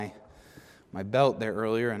my belt there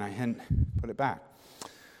earlier, and I hadn't put it back.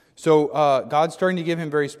 So God's starting to give him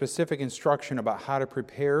very specific instruction about how to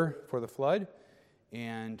prepare for the flood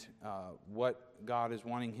and what God is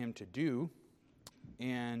wanting him to do.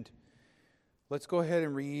 And let's go ahead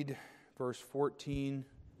and read verse 14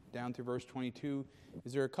 down through verse 22.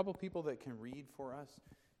 Is there a couple people that can read for us?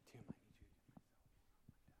 Tim,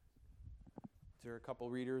 is there a couple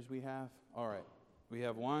readers we have? All right. We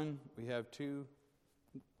have one. We have two.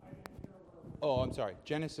 Oh, I'm sorry.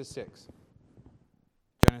 Genesis 6.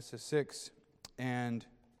 Genesis 6. And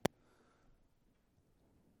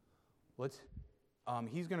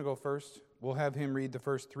he's going to go first. We'll have him read the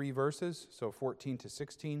first 3 verses, so 14 to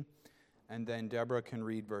 16. And then Deborah can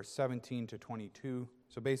read verse 17 to 22.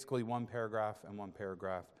 So basically one paragraph and one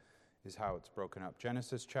paragraph is how it's broken up.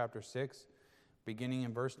 Genesis chapter 6, beginning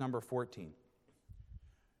in verse number 14.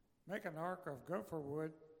 Make an ark of gopher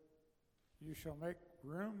wood. You shall make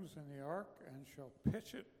rooms in the ark and shall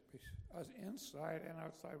pitch it inside and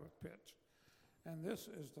outside with pitch. And this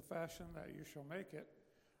is the fashion that you shall make it.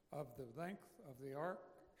 Of the length of the ark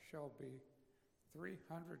shall be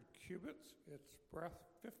 300 cubits, its breadth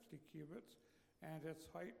 50 cubits, and its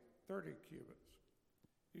height 30 cubits.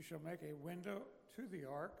 You shall make a window to the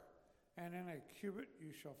ark, and in a cubit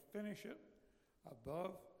you shall finish it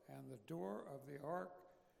above, and the door of the ark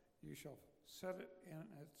you shall set it in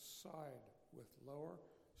its side with lower,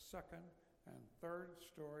 second, and third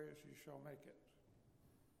stories you shall make it.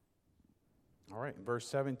 All right, verse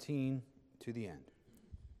 17 to the end.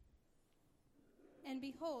 And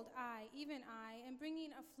behold, I, even I, am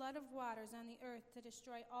bringing a flood of waters on the earth to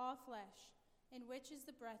destroy all flesh, in which is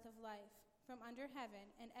the breath of life, from under heaven,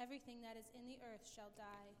 and everything that is in the earth shall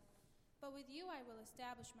die. But with you I will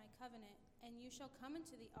establish my covenant, and you shall come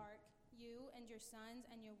into the ark, you and your sons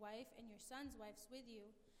and your wife and your sons' wives with you,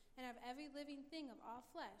 and of every living thing of all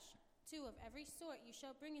flesh, 2 of every sort you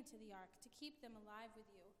shall bring into the ark, to keep them alive with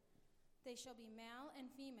you. They shall be male and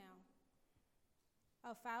female.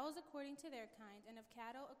 Of fowls according to their kind, and of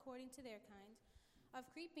cattle according to their kind, of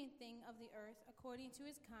creeping thing of the earth according to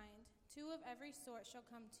his kind, 2 of every sort shall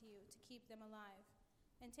come to you, to keep them alive.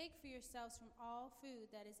 And take for yourselves from all food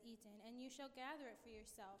that is eaten, and you shall gather it for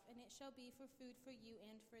yourself, and it shall be for food for you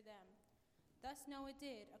and for them. Thus Noah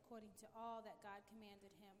did according to all that God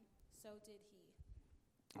commanded him. So did he.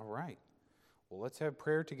 All right. Well, let's have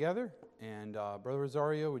prayer together. And Brother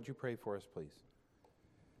Rosario, would you pray for us, please?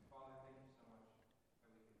 Father, thank you so much that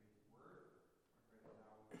we can read the Word. I pray that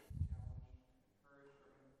now we can challenge, encourage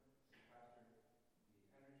from him, and Pastor,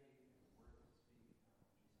 the energy and the words to speak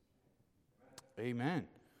in Jesus' name. Amen.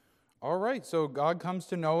 All right, so God comes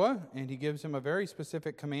to Noah, and he gives him a very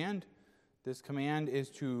specific command. This command is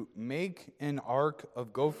to make an ark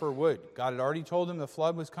of gopher wood. God had already told him the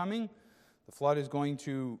flood was coming. The flood is going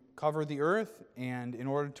to cover the earth, and in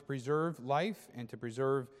order to preserve life and to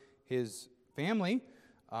preserve his family,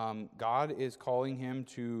 God is calling him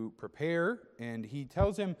to prepare, and he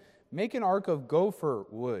tells him, make an ark of gopher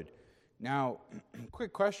wood. Now,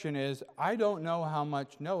 quick question is, I don't know how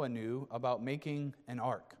much Noah knew about making an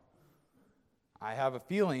ark. I have a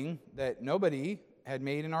feeling that nobody had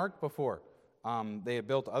made an ark before. They had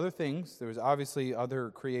built other things. There was obviously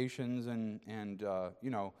other creations and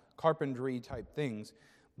carpentry type things.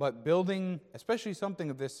 But building, especially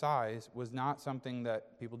something of this size, was not something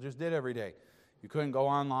that people just did every day. You couldn't go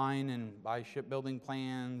online and buy shipbuilding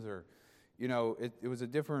plans or, it was a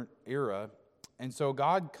different era. And so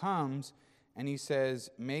God comes and he says,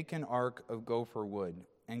 make an ark of gopher wood.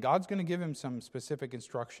 And God's going to give him some specific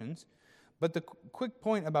instructions. But the quick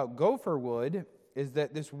point about gopher wood is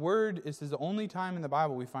that this is the only time in the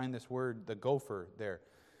Bible we find this word, the gopher, there.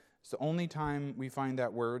 It's the only time we find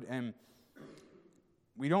that word, and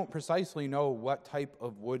we don't precisely know what type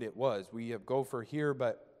of wood it was. We have gopher here,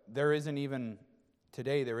 but there isn't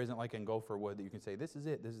like in gopher wood that you can say, this is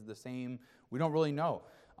it, this is the same. We don't really know.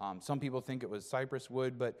 Some people think it was cypress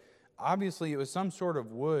wood, but obviously it was some sort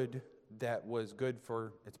of wood that was good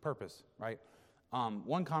for its purpose, right?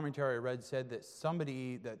 One commentary I read said that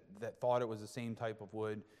somebody that thought it was the same type of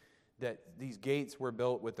wood, that these gates were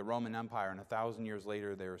built with the Roman Empire, and 1,000 years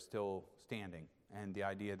later they were still standing, and the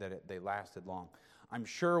idea that they lasted long. I'm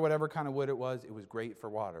sure whatever kind of wood it was great for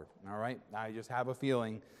water, all right? I just have a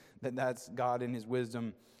feeling that that's God in his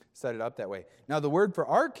wisdom set it up that way. Now the word for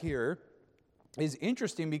ark here is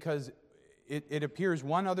interesting because it appears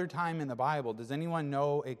one other time in the Bible. Does anyone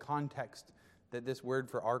know a context that this word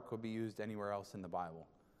for ark would be used anywhere else in the Bible?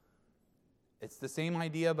 It's the same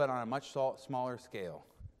idea, but on a much smaller scale.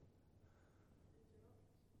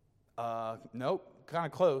 Nope, kind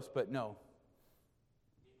of close, but no.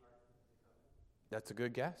 That's a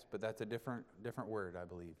good guess, but that's a different word, I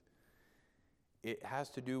believe. It has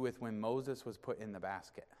to do with when Moses was put in the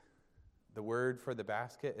basket. The word for the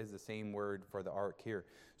basket is the same word for the ark here.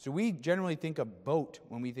 So we generally think of boat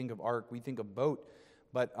when we think of ark. We think of boat,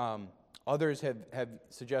 but others have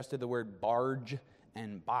suggested the word barge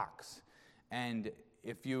and box. And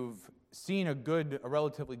if you've seen a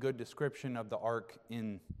relatively good description of the ark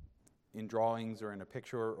in drawings or in a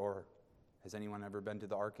picture, or has anyone ever been to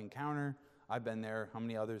the Ark Encounter? I've been there. How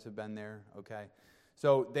many others have been there? Okay.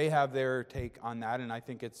 So they have their take on that, and I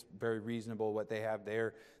think it's very reasonable what they have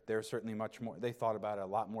there. They're certainly much more, they thought about it a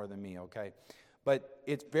lot more than me, okay? But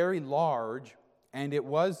it's very large, and it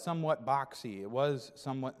was somewhat boxy. It was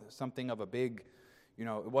something of a big,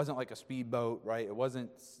 it wasn't like a speedboat, right? It wasn't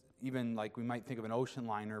even like we might think of an ocean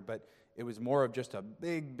liner, but it was more of just a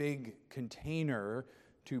big, big container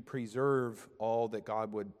to preserve all that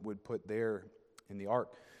God would put there in the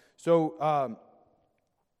ark. So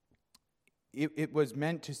it was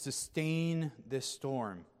meant to sustain this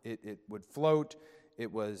storm. It would float.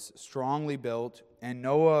 It was strongly built, and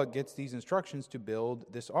Noah gets these instructions to build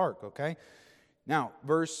this ark, okay? Now,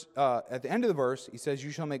 at the end of the verse, he says,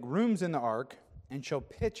 "You shall make rooms in the ark, and shall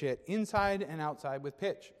pitch it inside and outside with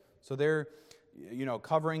pitch." So they're,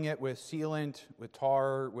 covering it with sealant, with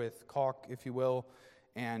tar, with caulk, if you will,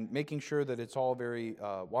 and making sure that it's all very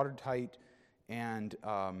watertight and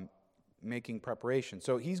making preparation.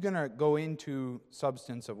 So he's going to go into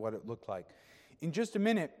substance of what it looked like. In just a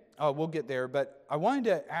minute, we'll get there, but I wanted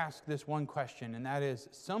to ask this one question, and that is,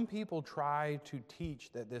 some people try to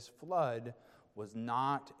teach that this flood was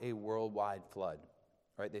not a worldwide flood,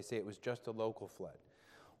 right? They say it was just a local flood.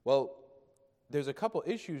 Well, there's a couple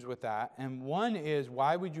issues with that, and one is,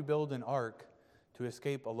 why would you build an ark to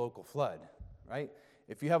escape a local flood, right?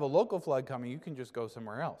 If you have a local flood coming, you can just go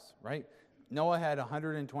somewhere else, right? Noah had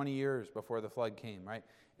 120 years before the flood came, right?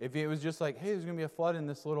 If it was just like, hey, there's going to be a flood in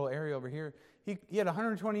this little area over here, he had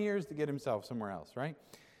 120 years to get himself somewhere else, right?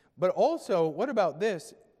 But also, what about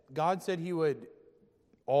this? God said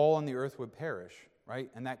all on the earth would perish,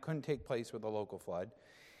 right? And that couldn't take place with a local flood.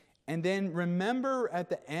 And then remember at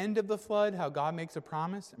the end of the flood how God makes a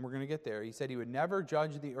promise, and we're going to get there. He said he would never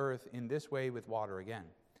judge the earth in this way with water again.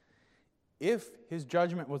 If his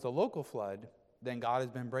judgment was a local flood, then God has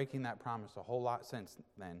been breaking that promise a whole lot since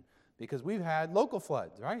then, because we've had local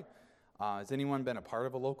floods, right? Has anyone been a part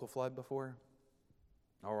of a local flood before?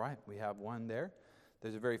 All right, we have one there.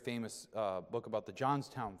 There's a very famous book about the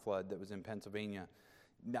Johnstown flood that was in Pennsylvania.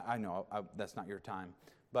 I know that's not your time,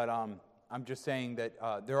 but I'm just saying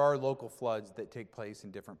that there are local floods that take place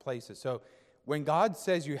in different places. So when God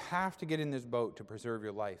says you have to get in this boat to preserve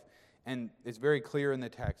your life, and it's very clear in the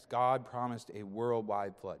text, God promised a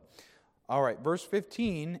worldwide flood. All right, verse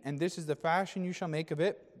 15, "And this is the fashion you shall make of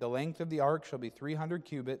it. The length of the ark shall be 300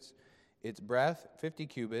 cubits, its breadth 50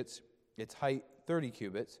 cubits, its height 30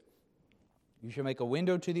 cubits. You shall make a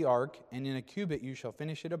window to the ark, and in a cubit you shall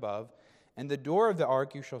finish it above. And the door of the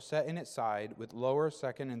ark you shall set in its side, with lower,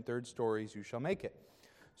 second, and third stories you shall make it."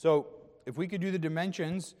 So if we could do the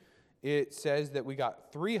dimensions, it says that we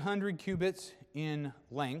got 300 cubits in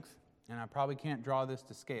length, and I probably can't draw this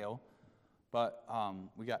to scale, but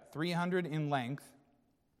we got 300 in length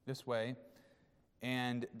this way,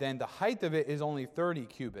 and then the height of it is only 30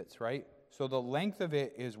 cubits, right? So the length of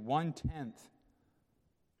it is 1/10.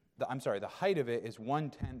 The height of it is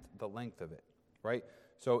 1/10 the length of it, right?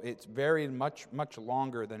 So it's very much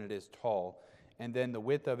longer than it is tall. And then the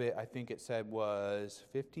width of it, I think it said was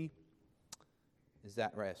 50. Is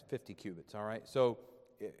that right? It's 50 cubits, all right? So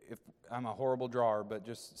if I'm a horrible drawer, but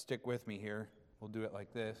just stick with me here. We'll do it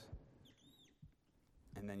like this.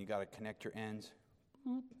 And then you got to connect your ends.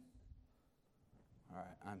 All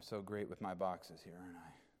right, I'm so great with my boxes here, aren't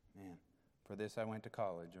I? Man, for this I went to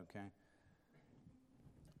college, okay?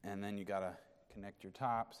 And then you got to connect your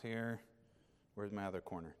tops here. Where's my other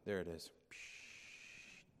corner? There it is.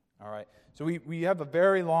 All right, so we have a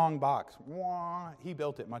very long box. He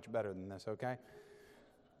built it much better than this, okay?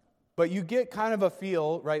 But you get kind of a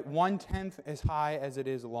feel, right? 1/10 as high as it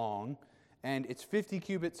is long, and it's 50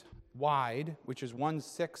 cubits wide, which is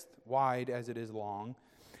 1/6 wide as it is long.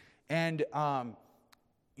 And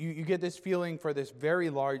you get this feeling for this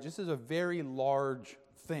this is a very large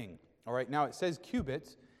thing, all right? Now, it says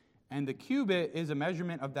cubits, and the cubit is a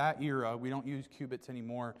measurement of that era. We don't use cubits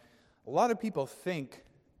anymore. A lot of people think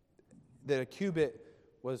that a cubit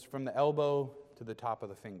was from the elbow to the top of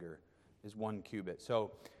the finger is 1 cubit.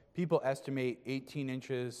 So people estimate 18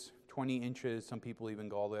 inches, 20 inches. Some people even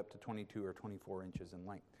go all the way up to 22 or 24 inches in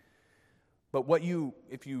length. But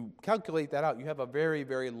if you calculate that out, you have a very,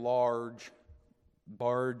 very large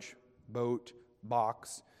barge, boat,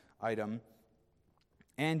 box item.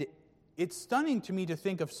 And it's stunning to me to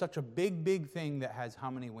think of such a big, big thing that has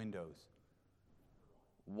how many windows?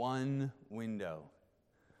 One window.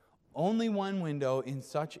 Only one window in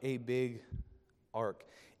such a big ark.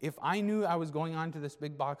 If I knew I was going on to this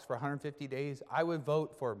big box for 150 days, I would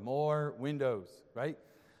vote for more windows, right?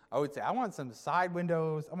 I would say, I want some side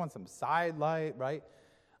windows, I want some side light, right?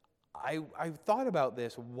 I've thought about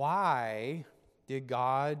this. Why did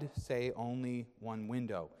God say only one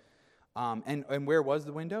window? And where was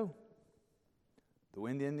the window? The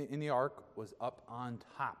window in the ark was up on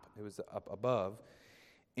top. It was up above.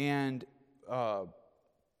 And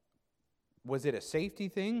was it a safety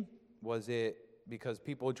thing? Was it because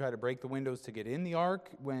people would try to break the windows to get in the ark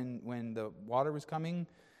when the water was coming?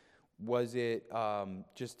 Was it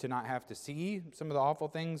just to not have to see some of the awful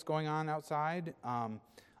things going on outside?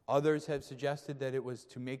 Others have suggested that it was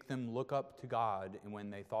to make them look up to God, and when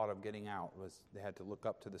they thought of getting out, they had to look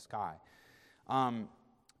up to the sky.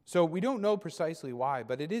 So we don't know precisely why,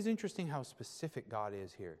 but it is interesting how specific God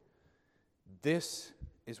is here. This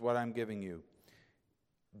is what I'm giving you.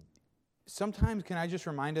 Sometimes, can I just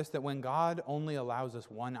remind us that when God only allows us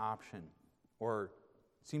one option, or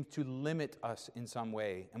seems to limit us in some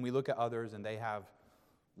way, and we look at others and they have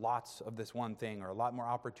lots of this one thing, or a lot more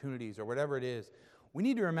opportunities, or whatever it is, we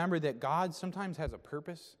need to remember that God sometimes has a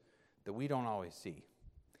purpose that we don't always see.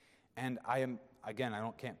 And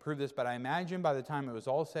can't prove this, but I imagine by the time it was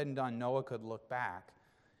all said and done, Noah could look back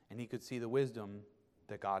and he could see the wisdom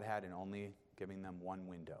that God had in only giving them one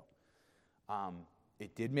window.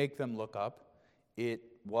 It did make them look up. It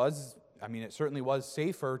certainly was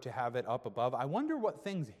safer to have it up above. I wonder what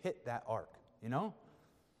things hit that ark, you know?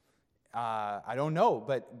 I don't know,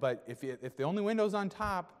 but if the only window's on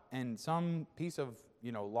top and some piece of,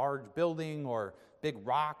 large building or big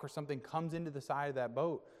rock or something comes into the side of that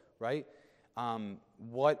boat, right?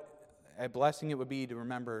 What a blessing it would be to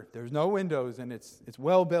remember there's no windows and it's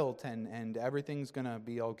well built and everything's going to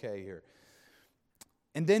be okay here.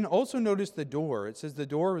 And then also notice the door. It says the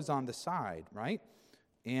door was on the side, right?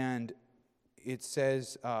 And it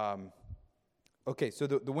says, so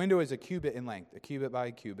the window is a cubit in length, a cubit by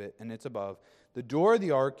a cubit, and it's above. The door of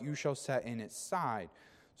the ark you shall set in its side.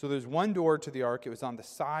 So there's one door to the ark. It was on the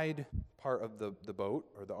side part of the boat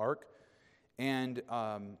or the ark. And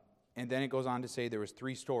then it goes on to say there was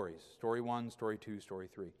 3 stories. Story 1, story 2, story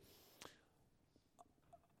 3.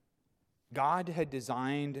 God had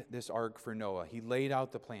designed this ark for Noah. He laid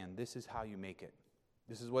out the plan. This is how you make it.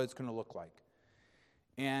 This is what it's going to look like.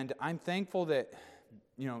 And I'm thankful that,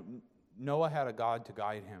 Noah had a God to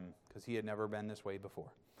guide him because he had never been this way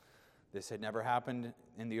before. This had never happened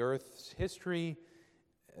in the earth's history.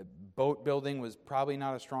 Boat building was probably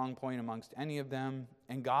not a strong point amongst any of them.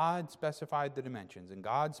 And God specified the dimensions, and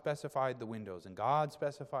God specified the windows, and God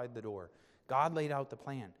specified the door. God laid out the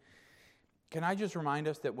plan. Can I just remind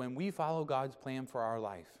us that when we follow God's plan for our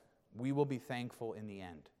life, we will be thankful in the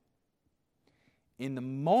end. In the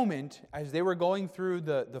moment, as they were going through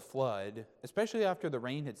the flood, especially after the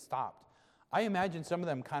rain had stopped, I imagine some of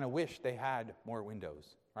them kind of wished they had more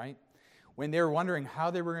windows, right? When they were wondering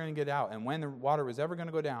how they were going to get out and when the water was ever going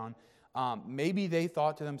to go down, maybe they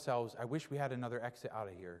thought to themselves, I wish we had another exit out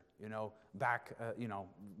of here,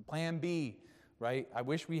 plan B, right? I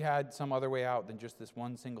wish we had some other way out than just this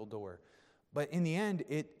one single door. But in the end,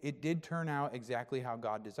 it did turn out exactly how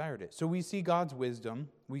God desired it. So we see God's wisdom.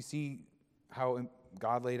 We see how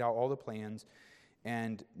God laid out all the plans,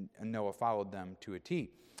 and Noah followed them to a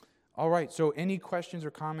T. All right, so any questions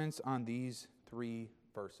or comments on these 3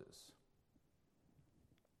 verses?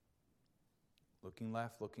 Looking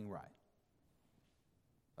left, looking right.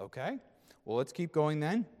 Okay, well, let's keep going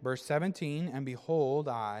then. Verse 17, and behold,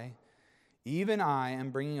 even I am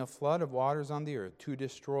bringing a flood of waters on the earth to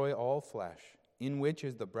destroy all flesh, in which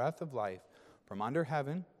is the breath of life from under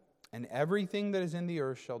heaven, and everything that is in the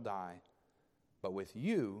earth shall die. But with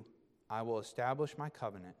you I will establish my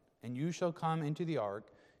covenant, and you shall come into the ark,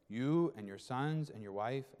 you and your sons and your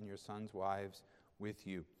wife and your sons' wives with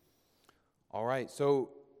you. All right, so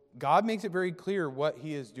God makes it very clear what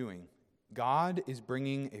he is doing. God is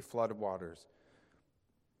bringing a flood of waters.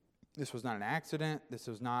 This was not an accident. This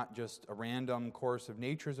was not just a random course of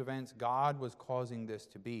nature's events. God was causing this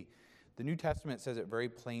to be. The New Testament says it very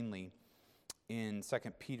plainly in 2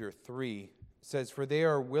 Peter 3. It says, for they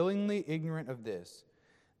are willingly ignorant of this,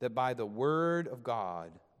 that by the word of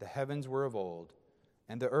God the heavens were of old,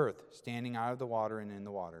 and the earth standing out of the water and in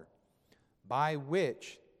the water, by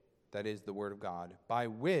which, that is the word of God, by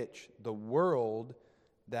which the world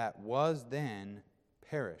that was then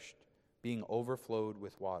perished, being overflowed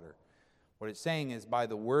with water. What it's saying is by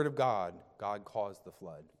the word of God, God caused the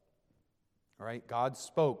flood. All right? God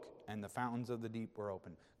spoke and the fountains of the deep were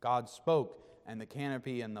open. God spoke and the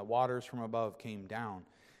canopy and the waters from above came down.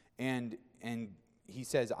 And he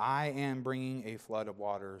says, I am bringing a flood of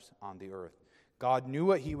waters on the earth. God knew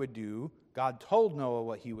what he would do. God told Noah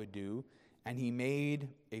what he would do. And he made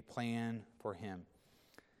a plan for him.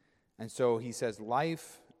 And so he says,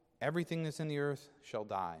 life, everything that's in the earth shall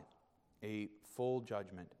die. A full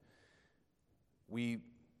judgment. We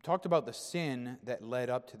talked about the sin that led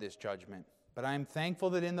up to this judgment. But I'm thankful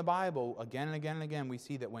that in the Bible, again and again and again, we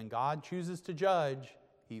see that when God chooses to judge,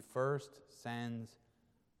 he first sends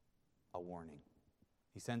a warning.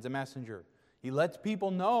 He sends a messenger. He lets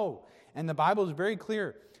people know. And the Bible is very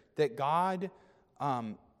clear that God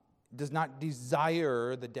does not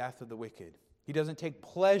desire the death of the wicked. He doesn't take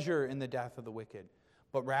pleasure in the death of the wicked.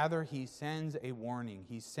 But rather, he sends a warning.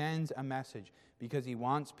 He sends a message because he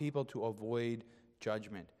wants people to avoid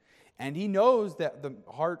judgment. And he knows that the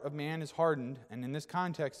heart of man is hardened. And in this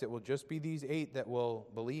context, it will just be these 8 that will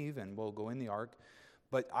believe and will go in the ark.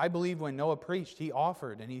 But I believe when Noah preached, he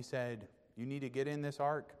offered and he said, you need to get in this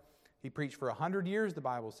ark. He preached for 100 years, the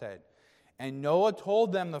Bible said. And Noah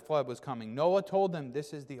told them the flood was coming. Noah told them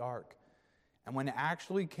this is the ark. And when it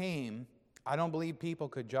actually came, I don't believe people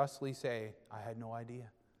could justly say, I had no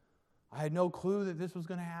idea. I had no clue that this was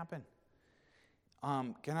going to happen.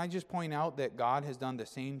 Can I just point out that God has done the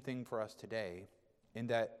same thing for us today in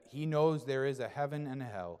that he knows there is a heaven and a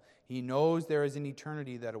hell. He knows there is an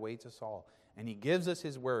eternity that awaits us all. And he gives us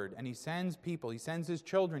his word. And he sends people. He sends his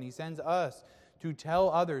children. He sends us to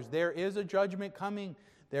tell others there is a judgment coming.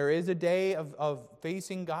 There is a day of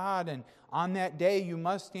facing God, and on that day you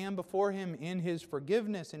must stand before him in his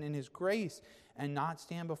forgiveness and in his grace, and not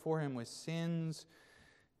stand before him with sins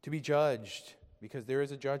to be judged, because there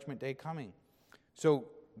is a judgment day coming. So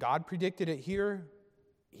God predicted it here.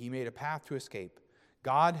 He made a path to escape.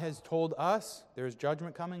 God has told us there's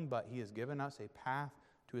judgment coming, but he has given us a path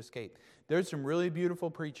to escape. There's some really beautiful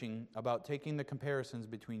preaching about taking the comparisons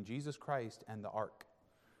between Jesus Christ and the ark,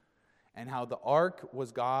 and how the ark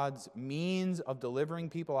was God's means of delivering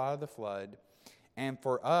people out of the flood. And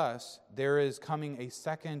for us, there is coming a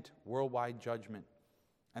second worldwide judgment.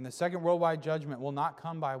 And the second worldwide judgment will not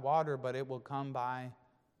come by water, but it will come by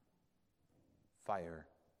fire.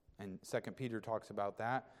 And 2 Peter talks about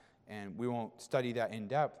that, and we won't study that in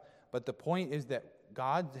depth. But the point is that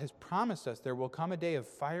God has promised us there will come a day of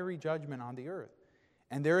fiery judgment on the earth.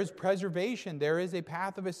 And there is preservation. There is a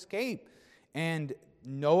path of escape. And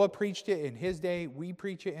Noah preached it in his day. We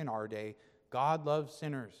preach it in our day. God loves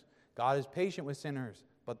sinners. God is patient with sinners.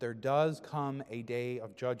 But there does come a day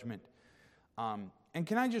of judgment. And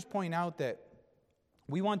can I just point out that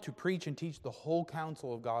we want to preach and teach the whole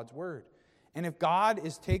counsel of God's word. And if God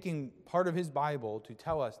is taking part of his Bible to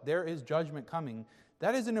tell us there is judgment coming,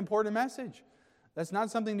 that is an important message. That's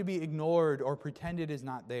not something to be ignored or pretended is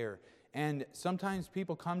not there. And sometimes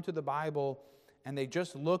people come to the Bible and they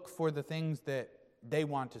just look for the things that they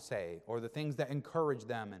want to say, or the things that encourage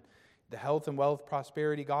them, and the health and wealth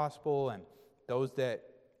prosperity gospel, and those that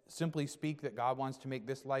simply speak that God wants to make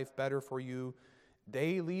this life better for you.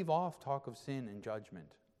 They leave off talk of sin and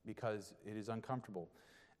judgment because it is uncomfortable.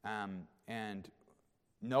 And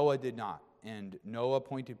Noah did not. And Noah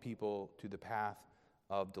pointed people to the path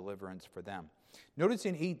of deliverance for them. Notice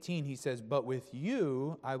in 18 he says, but with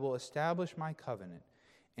you I will establish my covenant,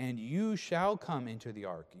 and you shall come into the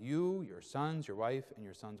ark, you, your sons, your wife, and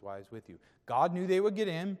your sons' wives with you. God knew they would get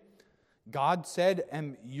in. God said,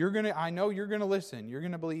 and I know you're going to listen. You're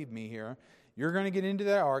going to believe me here. You're going to get into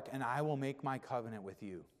that ark, and I will make my covenant with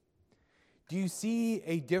you. Do you see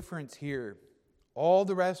a difference here? All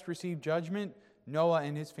the rest receive judgment. Noah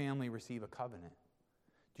and his family receive a covenant.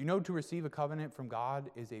 Do you know to receive a covenant from God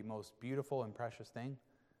is a most beautiful and precious thing?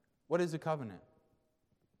 What is a covenant?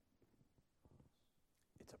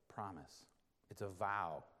 It's a promise. It's a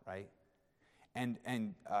vow, right? And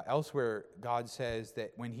elsewhere, God says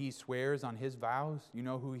that when he swears on his vows, you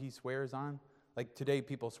know who he swears on? Like today,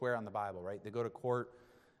 people swear on the Bible, right? They go to court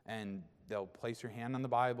and they'll place your hand on the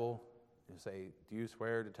Bible and say, do you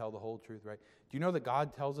swear to tell the whole truth, right? Do you know that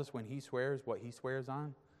God tells us when he swears what he swears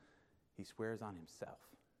on? He swears on himself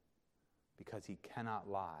because he cannot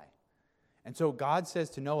lie. And so God says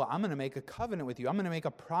to Noah, I'm going to make a covenant with you. I'm going to make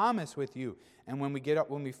a promise with you. And when we get up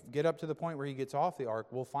to the point where he gets off the ark,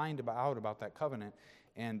 we'll find out about that covenant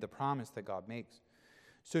and the promise that God makes.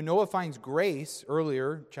 So Noah finds grace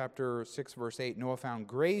earlier, chapter 6, verse 8. Noah found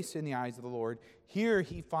grace in the eyes of the Lord. Here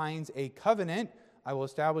he finds a covenant. I will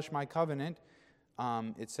establish my covenant,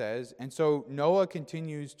 it says. And so Noah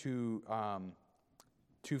continues to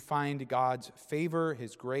to find God's favor,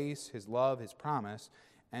 His grace, His love, His promise,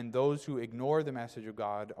 and those who ignore the message of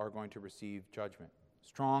God are going to receive judgment.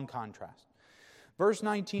 Strong contrast. Verse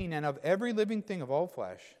 19, and of every living thing of all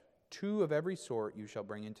flesh, 2 of every sort you shall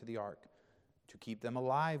bring into the ark, to keep them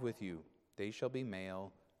alive with you. They shall be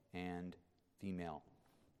male and female.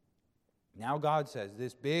 Now God says,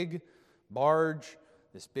 this big barge,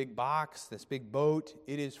 this big box, this big boat,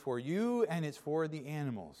 it is for you and it's for the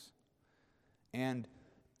animals. And,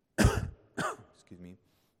 excuse me,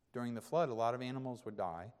 during the flood, a lot of animals would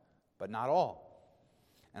die, but not all.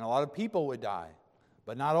 And a lot of people would die,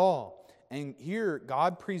 but not all. And here,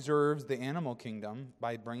 God preserves the animal kingdom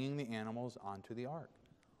by bringing the animals onto the ark.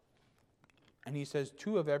 And he says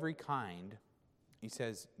 2 of every kind. He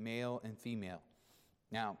says male and female.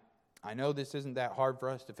 Now, I know this isn't that hard for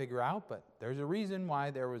us to figure out, but there's a reason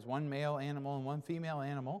why there was 1 male animal and 1 female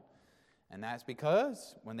animal. And that's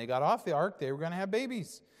because when they got off the ark, they were going to have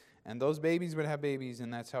babies. And those babies would have babies,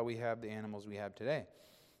 and that's how we have the animals we have today.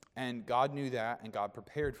 And God knew that, and God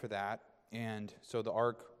prepared for that. And so the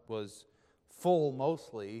ark was full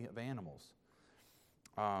mostly of animals.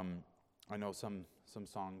 I know some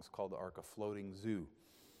songs call the ark a floating zoo.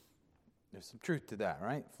 There's some truth to that,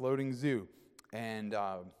 right? Floating zoo. And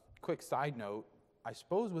quick side note, I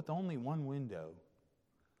suppose with only 1 window,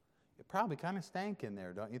 it probably kind of stank in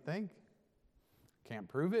there, don't you think? Can't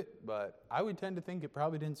prove it, but I would tend to think it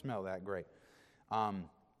probably didn't smell that great.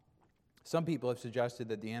 Some people have suggested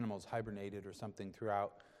that the animals hibernated or something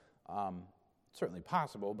throughout. Certainly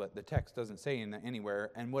possible, but the text doesn't say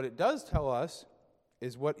anywhere. And what it does tell us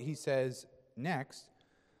is what he says next.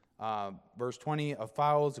 Verse 20, of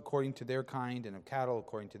fowls according to their kind, and of cattle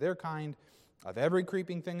according to their kind, of every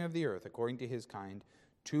creeping thing of the earth according to his kind,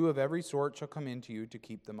 2 of every sort shall come into you to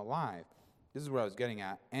keep them alive. This is what I was getting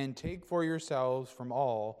at. And take for yourselves from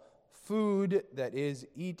all food that is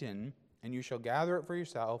eaten, and you shall gather it for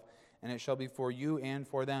yourself, and it shall be for you and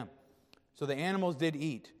for them. So the animals did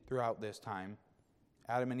eat throughout this time.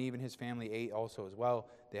 Adam and Eve and his family ate also as well.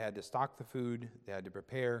 They had to stock the food. They had to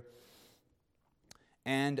prepare.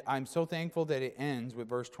 And I'm so thankful that it ends with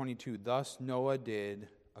verse 22. Thus Noah did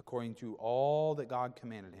according to all that God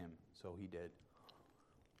commanded him. So he did.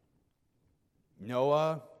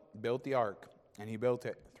 Noah built the ark, and he built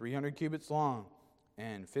it 300 cubits long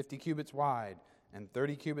and 50 cubits wide and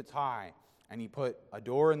 30 cubits high. And he put a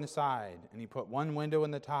door in the side, and he put 1 window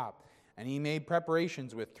in the top. And he made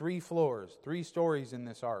preparations with 3 floors, 3 stories in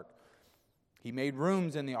this ark. He made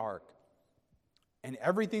rooms in the ark. And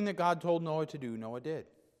everything that God told Noah to do, Noah did.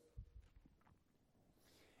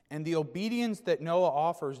 And the obedience that Noah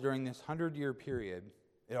offers during this 100-year period,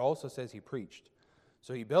 it also says he preached.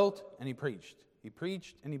 So he built and he preached. He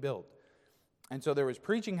preached and he built. And so there was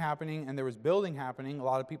preaching happening and there was building happening. A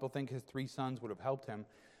lot of people think his 3 sons would have helped him.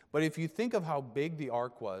 But if you think of how big the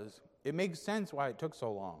ark was, it makes sense why it took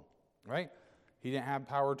so long, right? He didn't have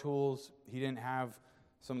power tools. He didn't have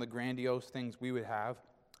some of the grandiose things we would have.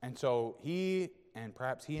 And so he, and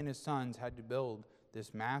perhaps he and his sons, had to build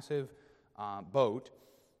this massive boat.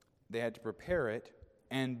 They had to prepare it.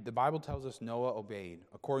 And the Bible tells us Noah obeyed.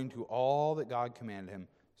 According to all that God commanded him,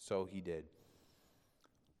 so he did.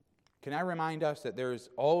 Can I remind us that there's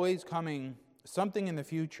always coming something in the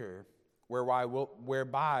future whereby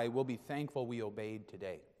we'll be thankful we obeyed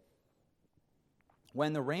today.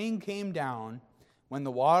 When the rain came down, when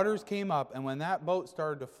the waters came up, and when that boat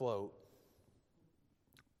started to float,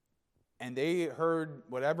 and they heard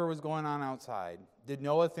whatever was going on outside, did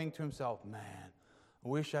Noah think to himself, man, I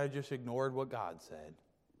wish I just ignored what God said?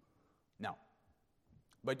 No.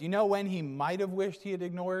 But you know when he might have wished he had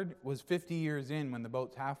ignored? Was 50 years in, when the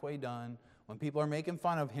boat's halfway done, when people are making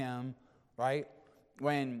fun of him, right?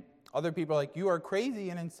 When other people are like, you are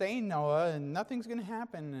crazy and insane, Noah, and nothing's going to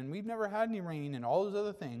happen, and we've never had any rain, and all those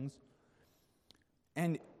other things.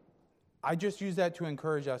 And I just use that to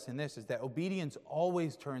encourage us in this, is that obedience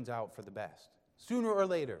always turns out for the best, sooner or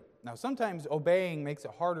later. Now, sometimes obeying makes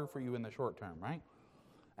it harder for you in the short term, right?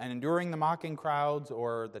 And enduring the mocking crowds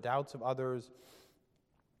or the doubts of others,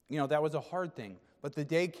 that was a hard thing. But the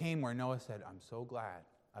day came where Noah said, I'm so glad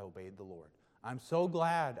I obeyed the Lord. I'm so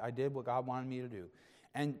glad I did what God wanted me to do.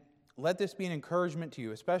 And let this be an encouragement to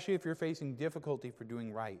you, especially if you're facing difficulty for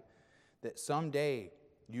doing right, that someday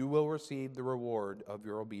you will receive the reward of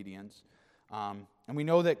your obedience. And we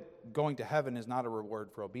know that going to heaven is not a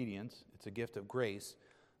reward for obedience. It's a gift of grace.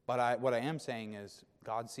 But what I am saying is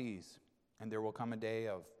God sees. And there will come a day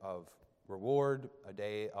of reward, a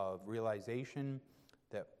day of realization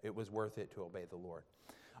that it was worth it to obey the Lord.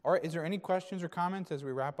 All right, is there any questions or comments as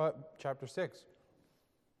we wrap up chapter 6?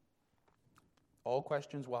 All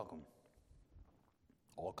questions welcome.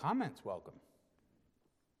 All comments welcome.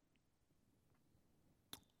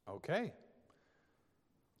 Okay.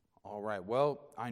 All right. Well, I